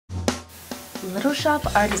Little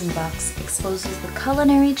Shop Artisan Box exposes the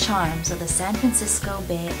culinary charms of the San Francisco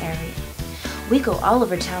Bay Area. We go all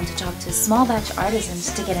over town to talk to small batch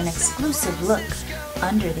artisans to get an exclusive look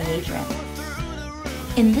under the apron.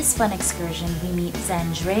 In this fun excursion, we meet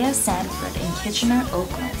Xandrea Sanford in Kitchener,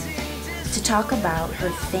 Oakland, to talk about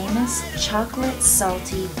her famous chocolate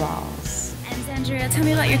salty balls. And Xandrea, tell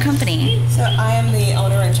me about your company. So I am the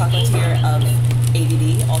owner and chocolatier of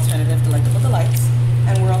A.D.D, Alternative Delectable Delights.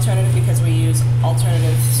 And we're alternative because we use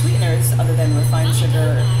alternative sweeteners other than refined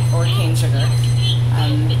sugar or cane sugar.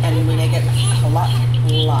 And we make it a lot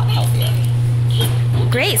healthier.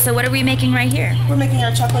 Great, so what are we making right here? We're making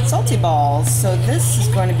our chocolate salty balls. So this is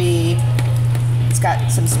going to be, it's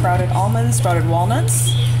got some sprouted almonds, sprouted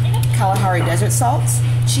walnuts, Kalahari desert salt,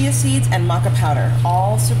 chia seeds, and maca powder.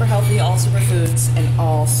 All super healthy, all superfoods, and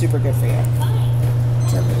all super good for you.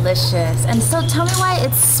 Delicious. And so tell me why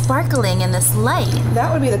it's sparkling in this light.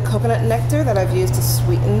 That would be the coconut nectar that I've used to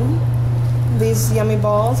sweeten these yummy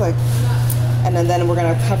balls. And then we're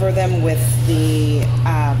going to cover them with the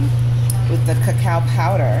cacao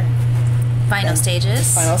powder. Final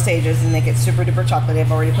stages. Final stages, and make it super duper chocolate.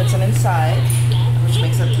 I've already put some inside, which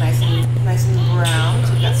makes it nice and brown.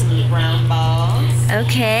 So we've got some brown balls.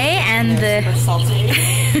 Okay, and super salty.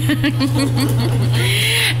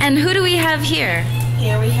 And who do we have here?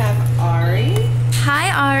 Here we have Ari. Hi,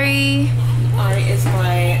 Ari. Ari is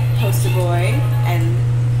my poster boy and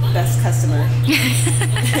best customer.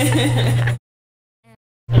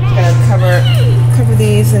 I'm gonna cover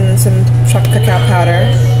these in some chocolate cacao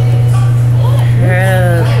powder.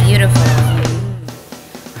 Oh, beautiful.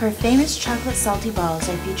 Her famous chocolate salty balls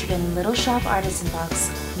are featured in Little Shop Artisan Box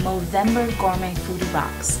Movember Gourmet Foodie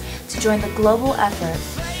Box to join the global effort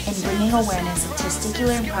in bringing awareness of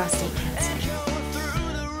testicular and prostate cancer.